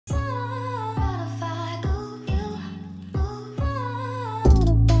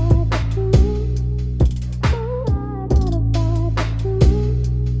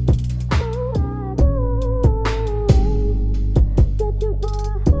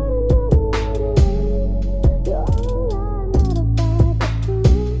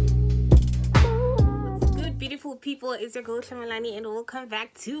It's your girl Shamalani and welcome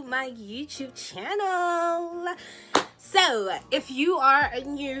back to my YouTube channel. So if you are a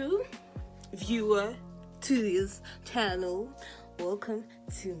new viewer to this channel, welcome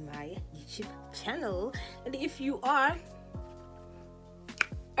to my YouTube channel. And if you are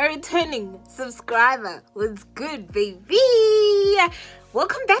a returning subscriber, what's good, baby?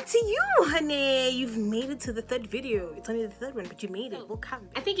 Welcome back to you, honey. You've made it to the third video. It's only the third one, but you made it. Welcome.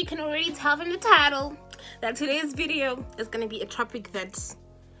 I think you can already tell from the title that today's video is gonna be a topic that's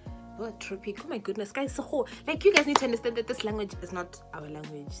what topic? Oh my goodness, guys! So like you guys need to understand that this language is not our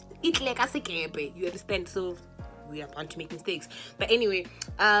language. It's like you understand? So we are bound to make mistakes. But anyway,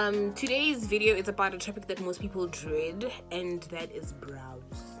 today's video is about a topic that most people dread, and that is brows.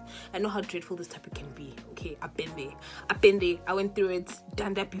 I know how dreadful this topic can be. Okay, I've been there. I went through it,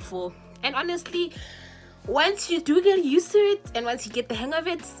 done that before. And honestly, once you do get used to it and once you get the hang of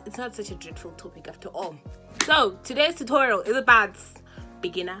it, it's not such a dreadful topic after all. So today's tutorial is about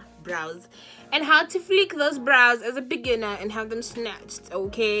beginner brows and how to fleek those brows as a beginner and have them snatched.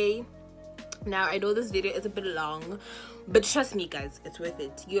 Okay, now I know this video is a bit long, but trust me guys, it's worth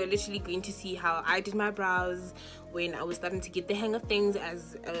it. You're literally going to see how I did my brows when I was starting to get the hang of things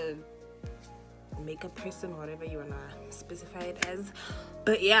as a makeup person, whatever you wanna specify it as.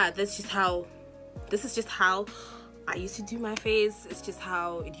 But yeah, this is just how I used to do my face. It's just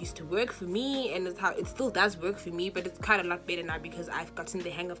how it used to work for me, and it's how it still does work for me, but it's quite a lot better now because I've gotten the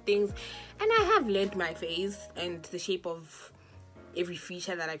hang of things and I have learned my face and the shape of every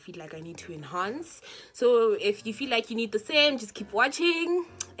feature that I feel like I need to enhance. So if you feel like you need the same, just keep watching.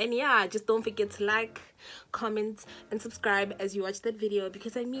 And yeah, just don't forget to like, comment and subscribe as you watch that video,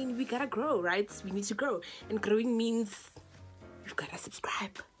 because I mean, we gotta grow, right? We need to grow, and growing means you've gotta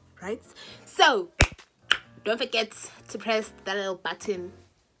subscribe, right? So don't forget to press that little button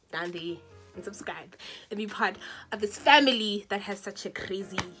down there and subscribe and be part of this family that has such a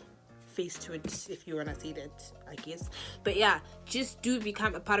crazy face to it, if you wanna see that, I guess. But yeah, just do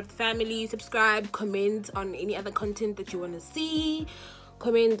become a part of the family. Subscribe, comment on any other content that you want to see,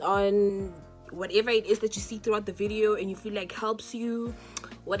 comment on whatever it is that you see throughout the video and you feel like helps you,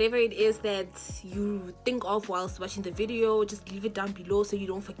 whatever it is that you think of whilst watching the video, just leave it down below so you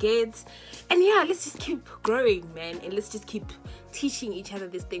don't forget. And yeah, let's just keep growing, man, and let's just keep teaching each other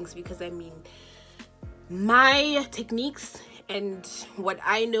these things, because I mean, my techniques and what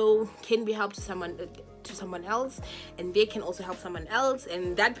I know can be helped to someone else, and they can also help someone else,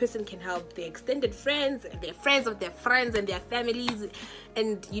 and that person can help their extended friends and their friends of their friends and their families,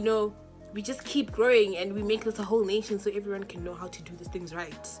 and you know, we just keep growing and we make this a whole nation so everyone can know how to do these things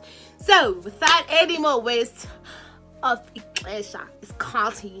right. So without any more waste of pleasure, it's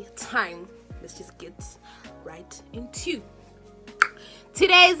quality time. Let's just get right into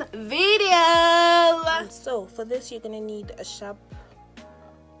today's video. So for this, you're gonna need a sharp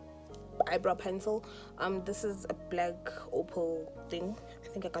eyebrow pencil. This is a black opal thing. I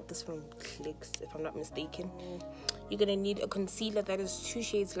think I got this from Clicks, if I'm not mistaken. You're gonna need a concealer that is 2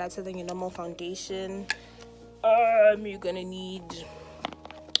 shades lighter than your normal foundation. You're gonna need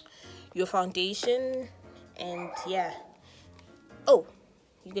your foundation, and yeah, oh,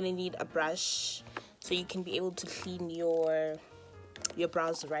 you're gonna need a brush so you can be able to clean your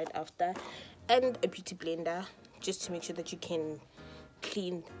brows right after, and a beauty blender just to make sure that you can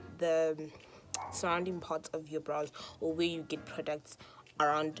clean the surrounding parts of your brows or where you get products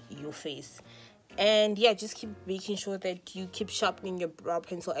around your face. And yeah, just keep making sure that you keep sharpening your brow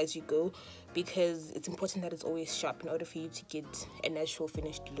pencil as you go, because it's important that it's always sharp in order for you to get a natural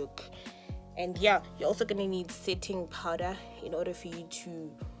finished look. And yeah, you're also gonna need setting powder in order for you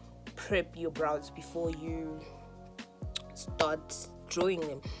to prep your brows before you start drawing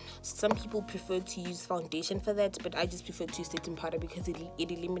them. Some people prefer to use foundation for that, but I just prefer to use setting powder because it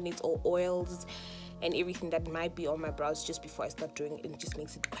eliminates all oils and everything that might be on my brows just before I start drawing. It just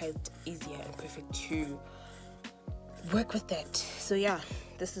makes it quite easier and perfect to work with that. So yeah,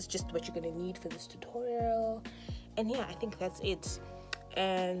 this is just what you're gonna need for this tutorial. And yeah, I think that's it.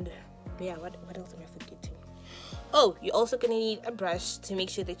 And yeah, what else am I forgetting? Oh, you're also gonna need a brush to make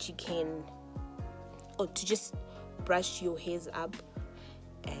sure that you can, to just brush your hairs up,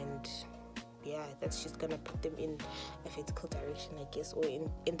 and yeah, that's just gonna put them in a vertical direction, I guess, or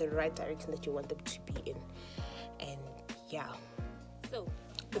in the right direction that you want them to be in. And yeah, so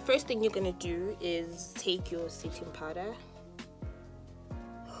the first thing you're gonna do is take your setting powder.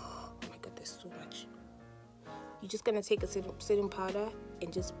 Oh my god, there's so much. You're just gonna take a setting powder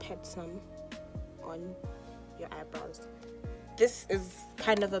and just pat some on your eyebrows. This is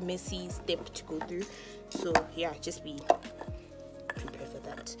kind of a messy step to go through, so yeah, just be prepared for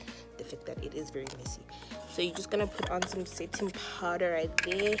that, the fact that it is very messy. So you're just gonna put on some setting powder right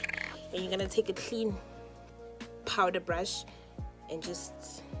there, and you're gonna take a clean powder brush and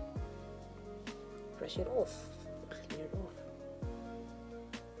just brush it off, clean it off.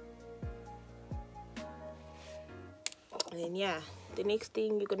 And then yeah, the next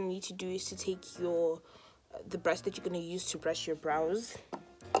thing you're gonna need to do is to take the brush that you're gonna use to brush your brows,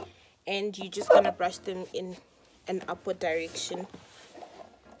 and you're just gonna brush them in an upward direction,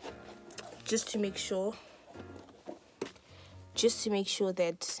 just to make sure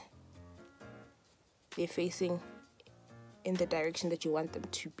that they're facing in the direction that you want them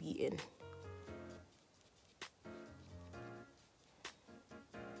to be in.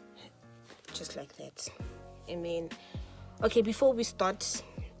 Just like that. And then, okay, before we start,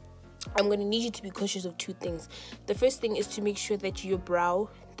 I'm going to need you to be cautious of two things. The first thing is to make sure that your brow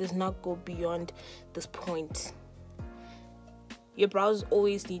does not go beyond this point. Your brows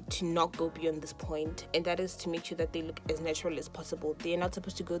always need to not go beyond this point, and that is to make sure that they look as natural as possible. They're not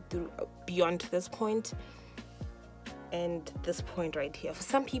supposed to go through beyond this point and this point right here. For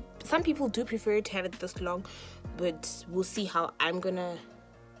some people do prefer to have it this long, but we'll see how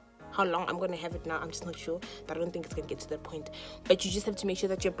long I'm gonna have it now. I'm just not sure, but I don't think it's gonna get to that point. But you just have to make sure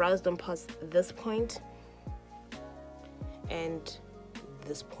that your brows don't pass this point and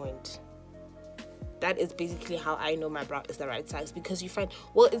this point. That is basically how I know my brow is the right size, because you find,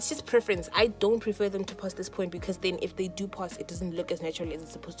 well, it's just preference. I don't prefer them to pass this point, because then if they do pass, it doesn't look as natural as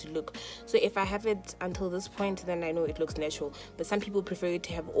it's supposed to look. So if I have it until this point, then I know it looks natural. But some people prefer it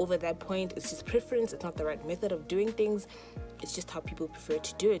to have over that point. It's just preference. It's not the right method of doing things. It's just how people prefer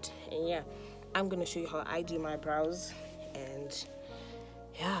to do it. And yeah, I'm gonna show you how I do my brows. And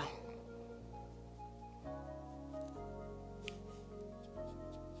yeah,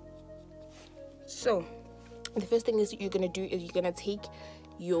 so the first thing is you're gonna do is you're gonna take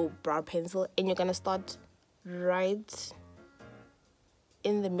your brow pencil and you're gonna start right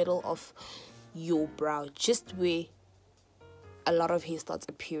in the middle of your brow, just where a lot of hair starts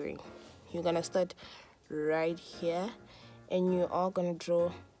appearing. You're gonna start right here, and you are gonna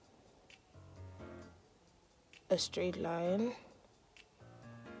draw a straight line.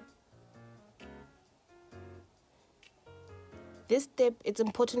 This step, it's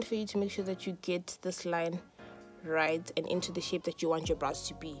important for you to make sure that you get this line right and into the shape that you want your brows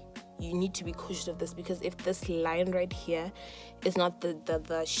to be. You need to be cautious of this, because if this line right here is not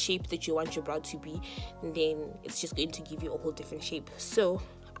the shape that you want your brow to be, then it's just going to give you a whole different shape. So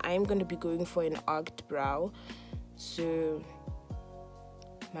I'm going to be going for an arched brow. So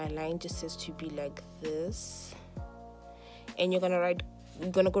my line just has to be like this, and you're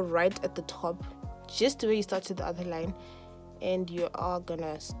gonna go right at the top, just where you started the other line, and you are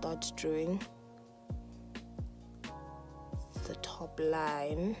gonna start drawing the top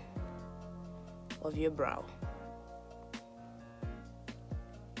line of your brow.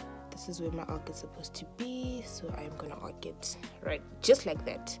 This is where my arc is supposed to be, so I'm gonna arc it right just like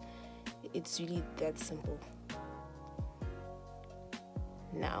that. It's really that simple.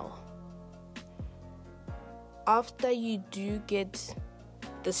 Now, after you do get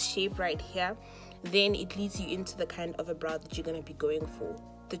this shape right here, then it leads you into the kind of a brow that you're going to be going for.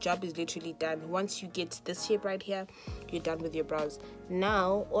 The job is literally done. Once you get this shape right here, you're done with your brows.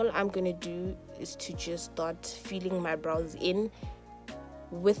 Now all I'm going to do is to just start filling my brows in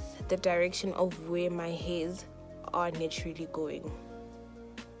with the direction of where my hairs are naturally going.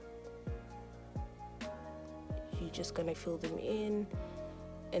 You're just going to fill them in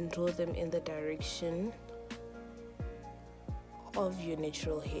and draw them in the direction of your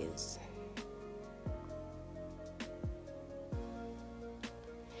natural hairs.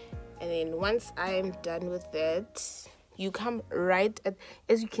 And then once I'm done with that, you come right at,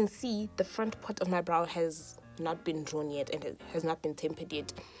 as you can see, the front part of my brow has not been drawn yet and it has not been tempered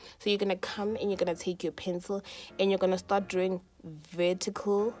yet. So you're gonna come and you're gonna take your pencil and you're gonna start drawing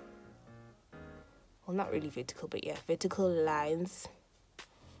vertical, well, not really vertical, but yeah, vertical lines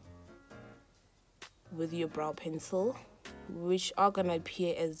with your brow pencil, which are gonna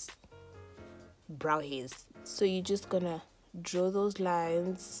appear as brow hairs. So you're just gonna draw those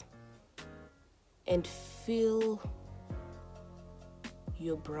lines and fill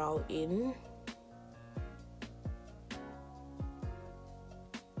your brow in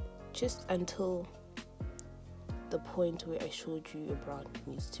just until the point where I showed you your brow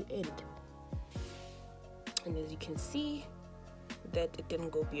needs to end. And as you can see, that it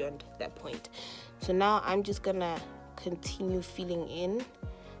didn't go beyond that point. So now I'm just gonna continue filling in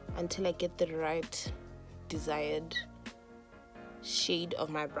until I get the right desired shade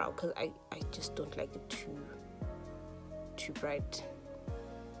of my brow, because I just don't like it too bright.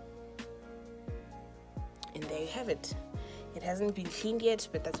 And there you have it. It hasn't been cleaned yet,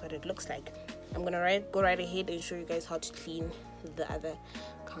 but that's what it looks like. I'm gonna go right ahead and show you guys how to clean the other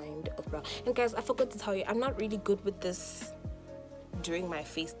kind of brow. And guys, I forgot to tell you, I'm not really good with this during my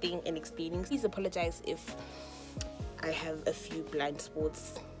face thing and explaining. Please apologize if I have a few blind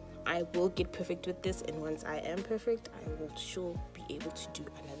spots. I will get perfect with this, and once I am perfect, I will sure be able to do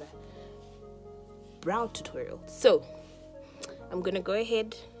another brow tutorial. So I'm gonna go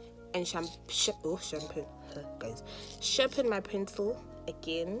ahead and sharpen my pencil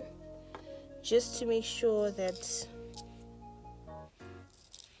again, just to make sure that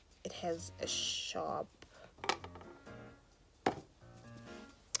it has a sharp.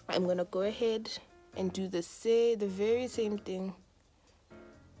 I'm gonna go ahead and do the very same thing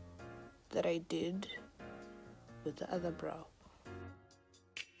that I did with the other brow.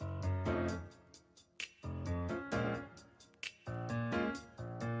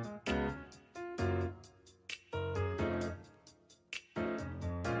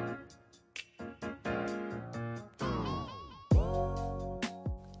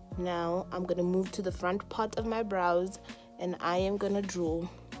 Now I'm gonna move to the front part of my brows, and I am gonna draw.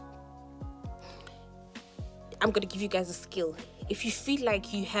 I'm gonna give you guys a skill. If you feel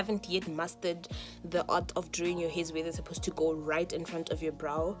like you haven't yet mastered the art of drawing your hairs where they're supposed to go right in front of your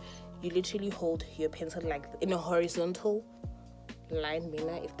brow, you literally hold your pencil like in a horizontal line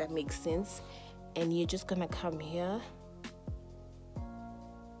manner, if that makes sense, and you're just gonna come here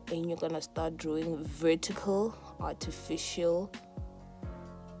and you're gonna start drawing vertical artificial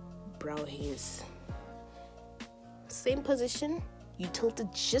brow hairs. Same position, you tilt it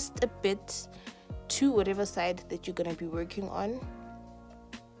just a bit to whatever side that you're gonna be working on,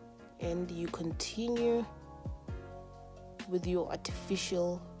 and you continue with your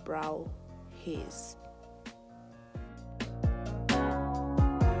artificial brow hairs.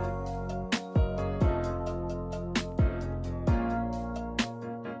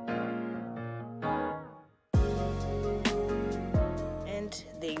 And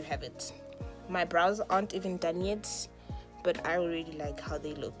there you have it. My brows aren't even done yet, but I already like how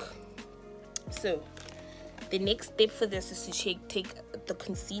they look. So the next step for this is to take the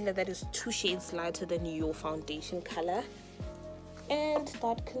concealer that is 2 shades lighter than your foundation color and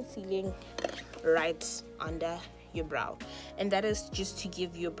start concealing right under your brow, and that is just to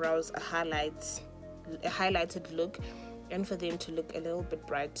give your brows a highlighted look, and for them to look a little bit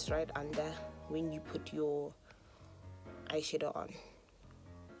bright right under when you put your eyeshadow on.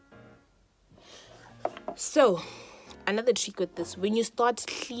 So another trick with this, when you start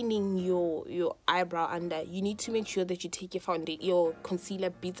cleaning your eyebrow under, you need to make sure that you take your concealer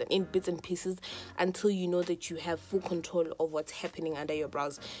bits and pieces until you know that you have full control of what's happening under your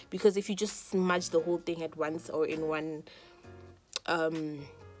brows. Because if you just smudge the whole thing at once or in one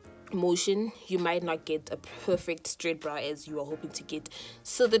motion, you might not get a perfect straight brow as you are hoping to get.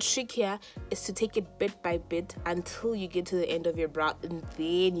 So the trick here is to take it bit by bit until you get to the end of your brow, and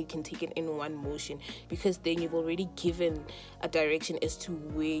then you can take it in one motion, because then you've already given a direction as to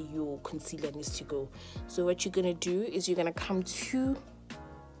where your concealer needs to go. So what you're gonna do is you're gonna come to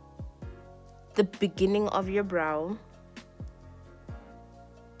the beginning of your brow,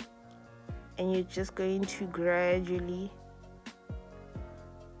 and you're just going to gradually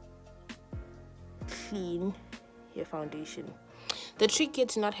clean your foundation. The trick here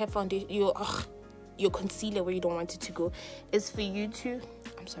to not have foundation, your concealer where you don't want it to go, is for you to,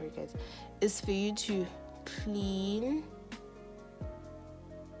 I'm sorry guys, is for you to clean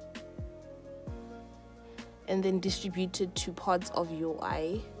and then distribute it to parts of your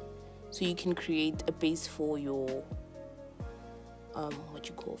eye, so you can create a base for your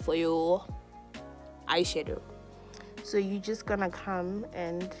for your eyeshadow. So you're just gonna come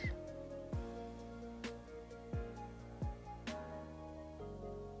and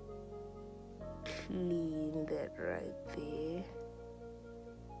clean that right there.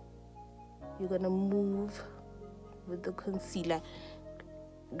 You're gonna move with the concealer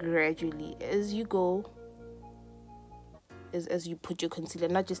gradually as you go, as you put your concealer,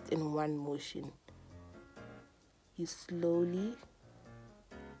 not just in one motion. You slowly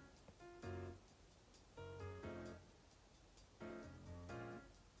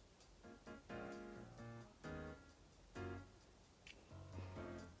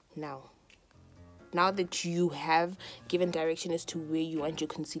now that you have given direction as to where you want your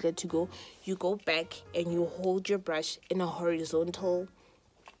concealer to go, you go back and you hold your brush in a horizontal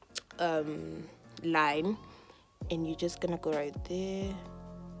line, and you're just gonna go right there,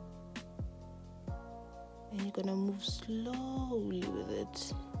 and you're gonna move slowly with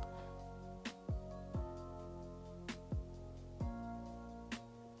it.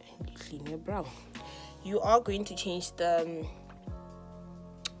 And you clean your brow. you are going to change the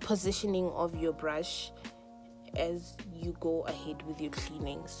positioning of your brush as you go ahead with your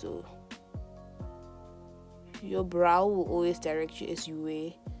cleaning. So your brow will always direct you as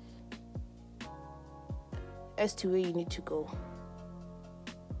to where you need to go.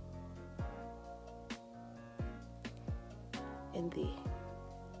 And there.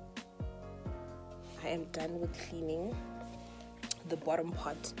 I am done with cleaning the bottom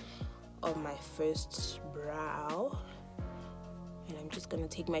part of my first brow, and I'm just gonna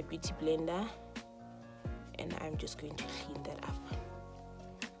take my beauty blender and I'm just going to clean that up.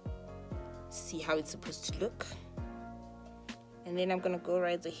 See how it's supposed to look, and then I'm gonna go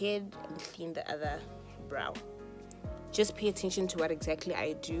right ahead and clean the other brow. Just pay attention to what exactly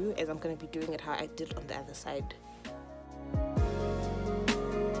I do, as I'm gonna be doing it how I did on the other side.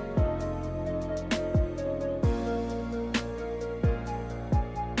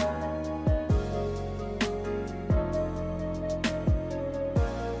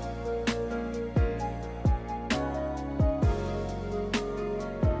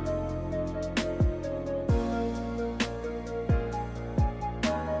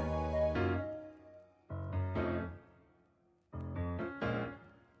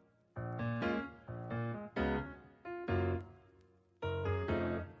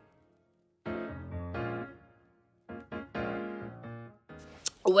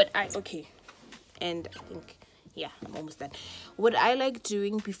 And I think, yeah, I'm almost done. What I like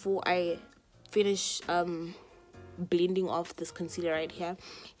doing before I finish blending off this concealer right here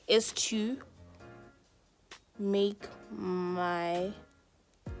is to make my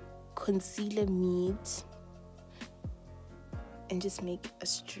concealer meet and just make a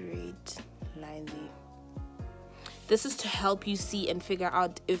straight line there. This is to help you see and figure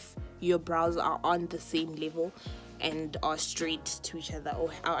out if your brows are on the same level and are straight to each other,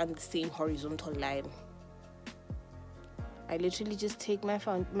 or are on the same horizontal line. I literally just take my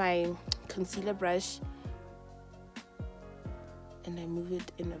concealer brush and I move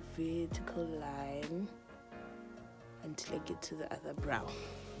it in a vertical line until I get to the other brow.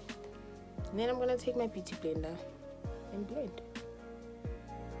 And then I'm gonna take my beauty blender and blend.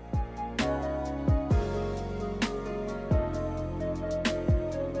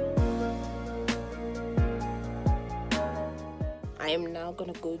 I am now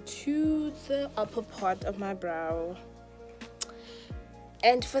gonna go to the upper part of my brow,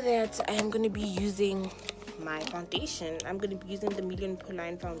 and for that I am gonna be using my foundation. I'm gonna be using the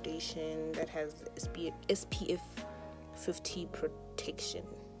Pauline foundation that has SPF 50 protection,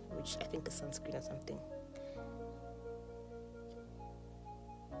 which I think is sunscreen or something.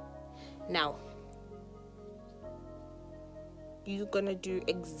 Now you're gonna do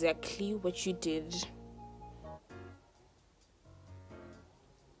exactly what you did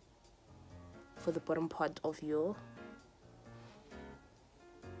for the bottom part of your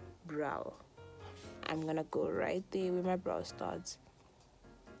brow. I'm gonna go right there where my brow starts,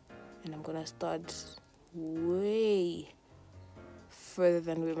 and I'm gonna start way further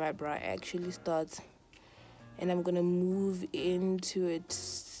than where my brow actually starts, and I'm gonna move into it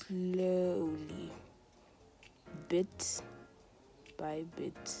slowly, bit by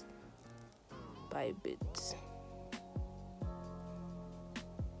bit by bit,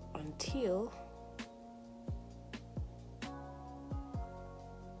 until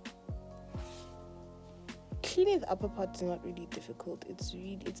cleaning the upper part is not really difficult.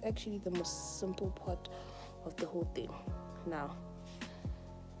 It's actually the most simple part of the whole thing. Now,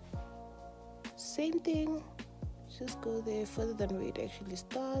 same thing, just go there further than where it actually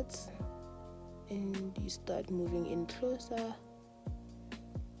starts, and you start moving in closer.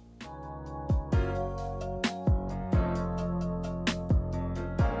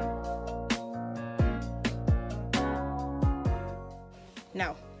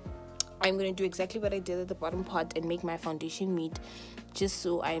 Now I'm going to do exactly what I did at the bottom part and make my foundation meet, just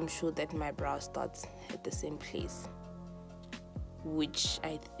so I am sure that my brow starts at the same place, which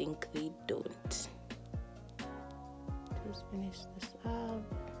I think they don't. Just finish this up.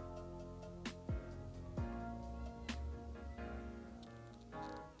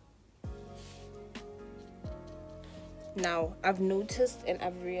 Now I've noticed and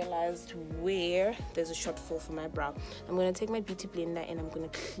I've realized where there's a shortfall for my brow. I'm going to take my beauty blender and I'm going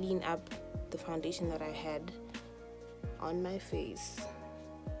to clean up the foundation that I had on my face,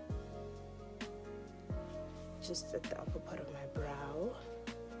 just at the upper part of my brow.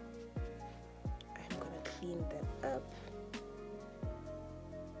 I'm going to clean that up.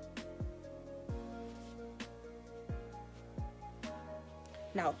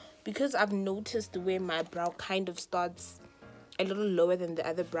 Now, because I've noticed where my brow kind of starts a little lower than the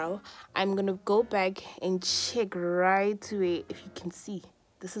other brow, I'm gonna go back and check right where, if you can see,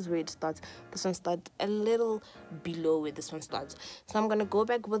 this is where it starts. This one starts a little below where this one starts. So I'm gonna go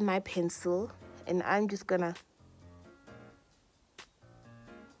back with my pencil and I'm just gonna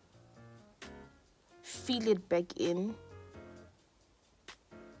feel it back in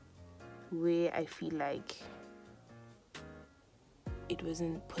where I feel like it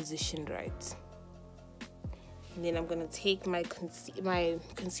wasn't positioned right. And then I'm gonna take my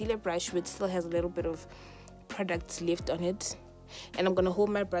concealer brush, which still has a little bit of product left on it, and I'm gonna hold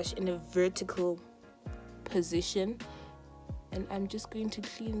my brush in a vertical position, and I'm just going to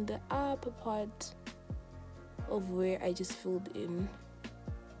clean the upper part of where I just filled in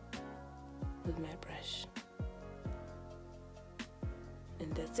with my brush.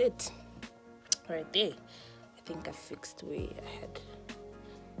 And that's it right there. I think I fixed where I had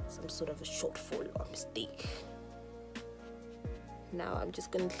some sort of a shortfall or mistake. Now I'm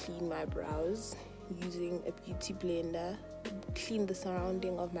just going to clean my brows using a beauty blender, clean the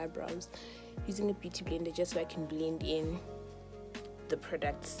surrounding of my brows using a beauty blender, just so I can blend in the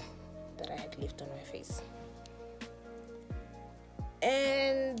products that I had left on my face.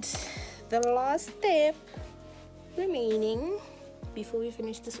 And the last step remaining before we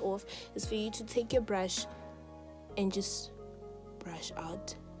finish this off is for you to take your brush and just brush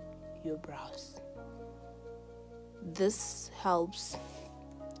out your brows. This helps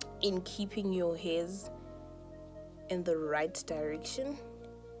in keeping your hairs in the right direction,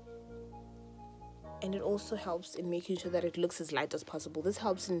 and it also helps in making sure that it looks as light as possible. This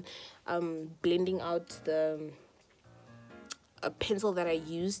helps in blending out the pencil that I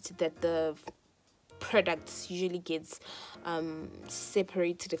used, that the products usually gets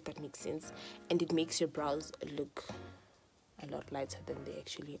separated, if that makes sense, and it makes your brows look a lot lighter than they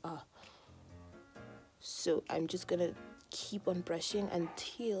actually are. So I'm just gonna keep on brushing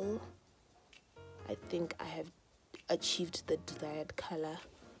until I think I have achieved the desired color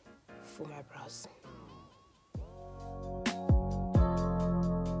for my brows.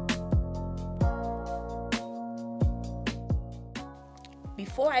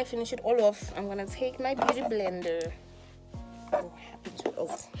 Before I finish it all off, I'm gonna take my beauty blender.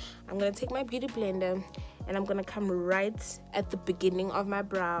 I'm gonna take my beauty blender and I'm gonna come right at the beginning of my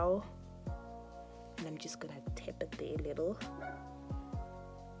brow, and I'm just gonna tap it there a little,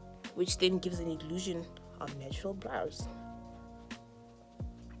 which then gives an illusion of natural brows.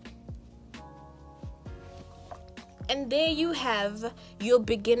 And there you have your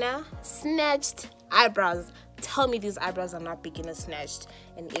beginner snatched eyebrows. Tell me these eyebrows are not beginner snatched,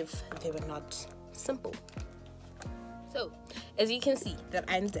 and if they were not simple. So as you can see that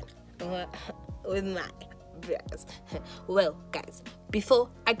I'm done with my brows. Well guys, before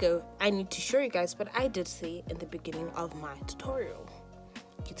I go, I need to show you guys what I did say in the beginning of my tutorial.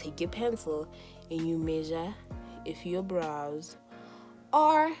 You take your pencil and you measure if your brows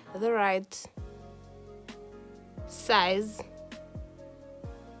are the right size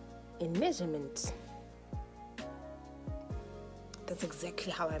in measurement. That's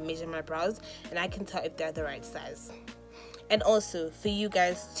exactly how I measure my brows, and I can tell if they're the right size. And also for you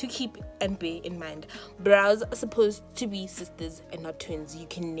guys to keep and bear in mind, brows are supposed to be sisters and not twins. You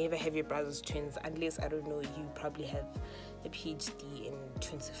can never have your brows as twins unless, I don't know, you probably have a PhD in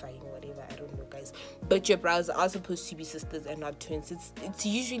twinsifying or whatever, I don't know guys, but your brows are supposed to be sisters and not twins. It's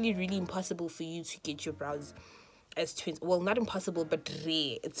usually really impossible for you to get your brows as twins. Well, not impossible, but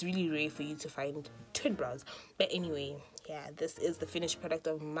rare. It's really rare for you to find twin brows. But anyway, yeah, this is the finished product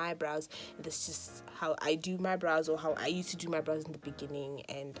of my brows. This is just how I do my brows, or how I used to do my brows in the beginning,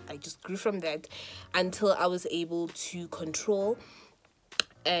 and I just grew from that until I was able to control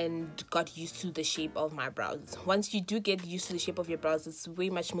and got used to the shape of my brows. Once you do get used to the shape of your brows, it's way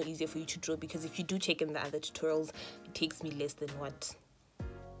much more easier for you to draw, because if you do check in the other tutorials, it takes me less than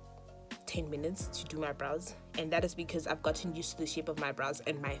 10 minutes to do my brows, and that is because I've gotten used to the shape of my brows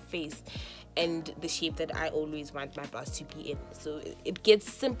and my face and the shape that I always want my brows to be in. So it gets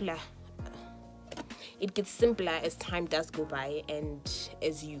simpler. It gets simpler as time does go by, and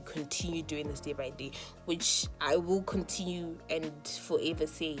as you continue doing this day by day, which I will continue and forever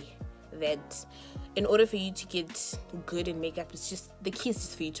say that in order for you to get good in makeup, it's just, the key is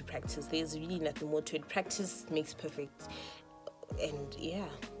just for you to practice. There's really nothing more to it. Practice makes perfect. And yeah,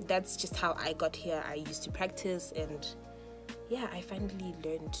 that's just how I got here. I used to practice, and yeah, I finally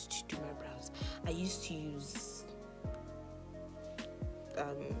learned to do my brows. I used to use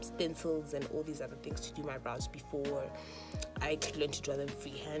stencils and all these other things to do my brows before I could learn to draw them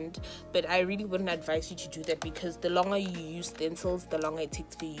freehand, but I really wouldn't advise you to do that, because the longer you use stencils, the longer it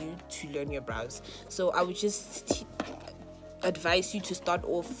takes for you to learn your brows. So I would just advise you to start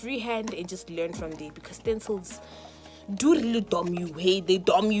off freehand and just learn from there, because stencils do really dom you. Hey, they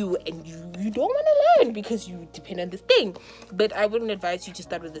dom you, and you don't want to learn because you depend on this thing. But I wouldn't advise you to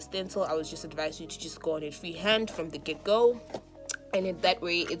start with a stencil. I would just advise you to just go on it freehand from the get-go. And in that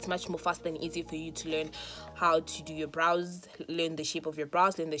way, it's much more faster and easy for you to learn how to do your brows, learn the shape of your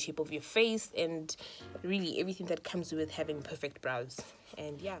brows, learn the shape of your face, and really everything that comes with having perfect brows.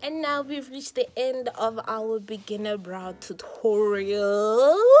 And yeah. And now we've reached the end of our beginner brow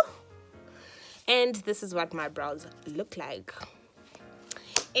tutorial. And this is what my brows look like.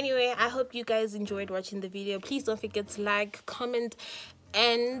 Anyway, I hope you guys enjoyed watching the video. Please don't forget to like, comment,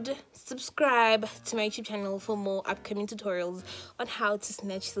 and subscribe to my YouTube channel for more upcoming tutorials on how to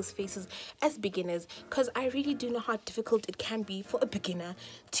snatch those faces as beginners, because I really do know how difficult it can be for a beginner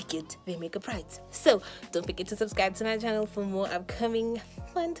to get their makeup right. So don't forget to subscribe to my channel for more upcoming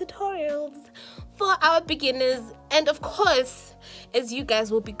fun tutorials for our beginners. And of course, as you guys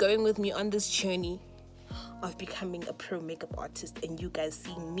will be going with me on this journey of becoming a pro makeup artist, and you guys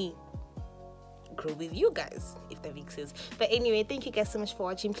seeing me grow with you guys, if that makes sense. But anyway, thank you guys so much for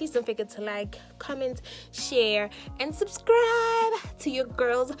watching. Please don't forget to like, comment, share, and subscribe to your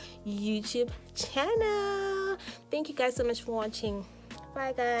girl's YouTube channel. Thank you guys so much for watching.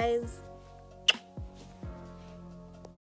 Bye guys.